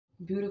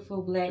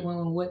Beautiful black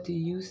woman, what do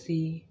you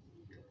see?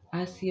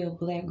 I see a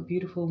black,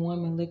 beautiful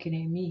woman looking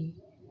at me.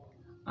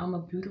 I'm a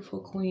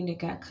beautiful queen that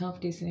got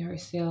confidence in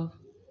herself.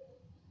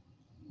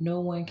 No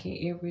one can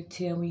ever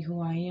tell me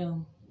who I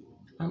am.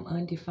 I'm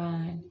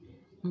undefined.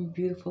 I'm a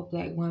beautiful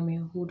black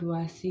woman. Who do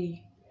I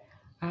see?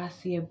 I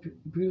see a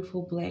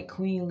beautiful black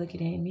queen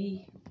looking at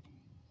me.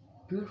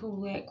 Beautiful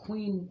black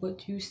queen, what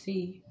do you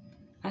see?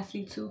 I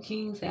see two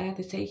kings that I have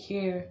to take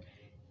care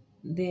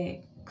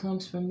that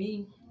comes from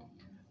me.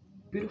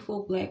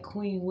 Beautiful black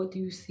queen, what do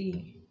you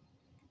see?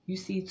 You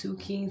see two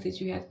kings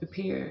that you have to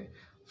prepare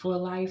for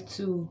life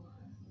to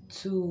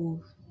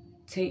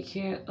take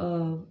care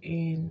of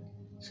and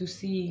to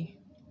see.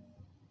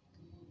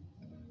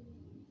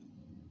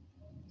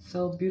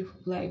 So beautiful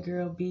black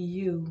girl, be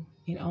you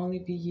and only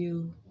be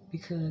you,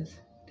 because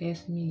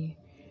that's me,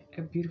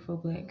 a beautiful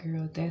black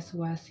girl. That's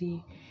who I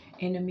see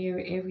in the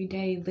mirror every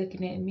day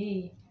looking at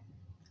me.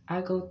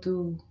 I go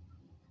through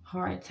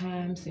hard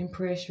times and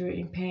pressure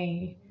and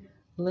pain.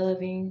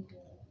 Loving,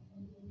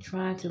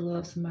 trying to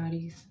love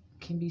somebody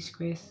can be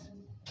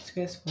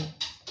stressful.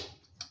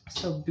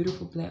 So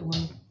beautiful black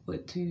woman,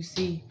 what do you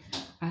see?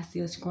 I see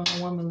a strong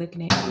woman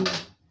looking at me.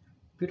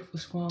 Beautiful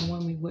strong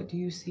woman, what do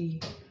you see?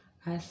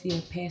 I see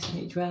a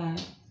passionate drive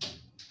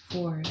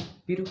for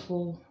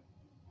beautiful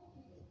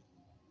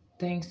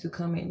things to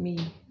come at me.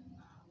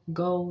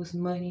 Goals,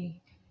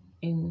 money,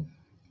 and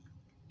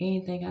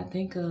anything I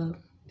think of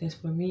that's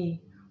for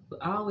me will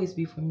always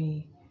be for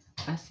me.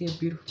 I see a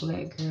beautiful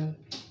black girl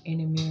in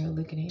the mirror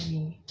looking at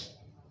me.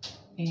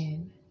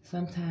 And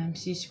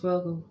sometimes she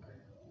struggles,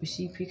 but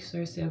she picks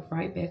herself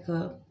right back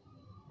up.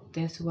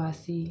 That's who I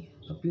see,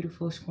 a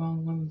beautiful,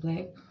 strong woman,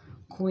 black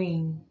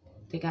queen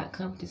that got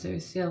confidence in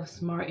herself,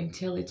 smart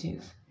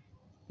intelligence,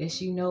 that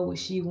she know what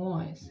she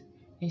wants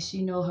and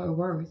she know her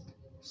worth.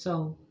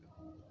 So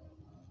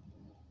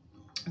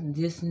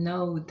just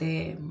know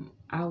that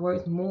I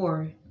worth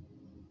more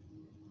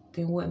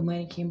than what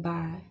money can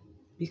buy,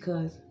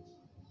 because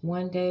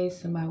one day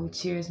somebody will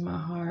cherish my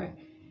heart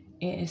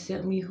and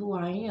accept me who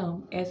I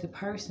am as a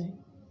person.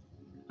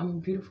 I'm a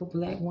beautiful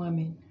black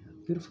woman,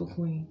 beautiful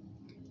queen,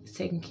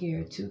 taking care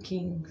of two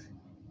kings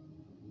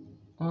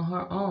on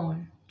her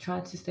own,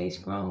 trying to stay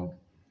strong.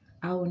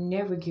 I will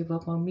never give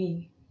up on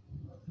me,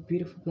 a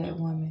beautiful black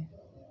woman.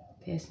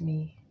 That's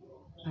me.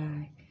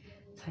 By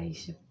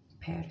Tiesha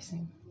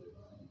Patterson.